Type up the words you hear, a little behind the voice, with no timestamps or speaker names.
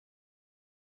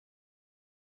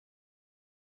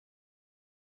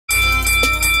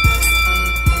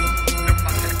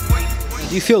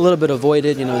Do you feel a little bit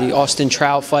avoided? You know, the Austin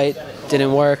Trout fight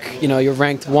didn't work. You know, you're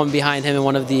ranked one behind him in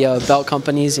one of the belt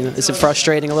companies. You know, is it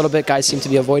frustrating a little bit? Guys seem to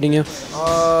be avoiding you.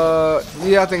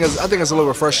 Yeah, I think it's a little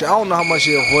bit frustrating. I don't know how much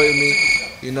he avoided me.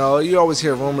 You know, you always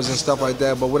hear rumors and stuff like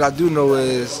that. But what I do know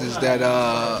is that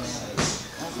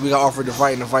we got offered the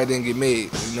fight and the fight didn't get made.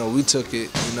 You know, we took it.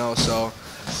 You know, so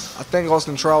I think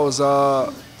Austin Trout was.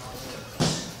 I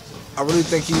really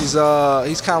think he's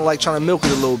kind of like trying to milk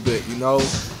it a little bit. You know,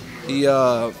 he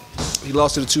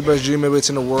lost to the two best junior middleweights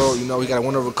in the world. You know, he got a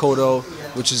win over Cotto,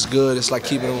 which is good. It's like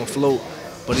keeping him afloat.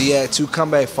 But he had 2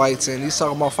 comeback fights, and he's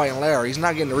talking about fighting Larry. He's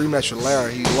not getting a rematch with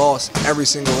Larry. He lost every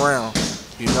single round.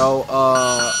 You know,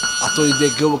 I thought he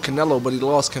did good with Canelo, but he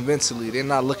lost convincingly. They're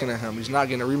not looking at him. He's not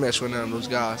getting a rematch with none of those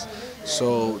guys.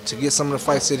 So to get some of the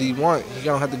fights that he won, he's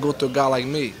gonna have to go through a guy like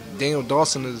me. Daniel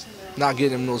Dawson is not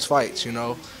getting him those fights. You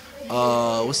know.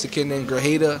 What's the kid named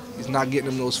Grajeda? He's not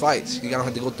getting him those fights. He's gonna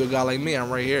have to go through a guy like me.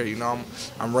 I'm right here. You know,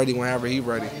 I'm ready whenever he's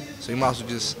ready. So he might as well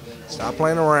just stop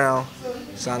playing around,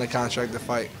 sign a contract to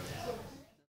fight.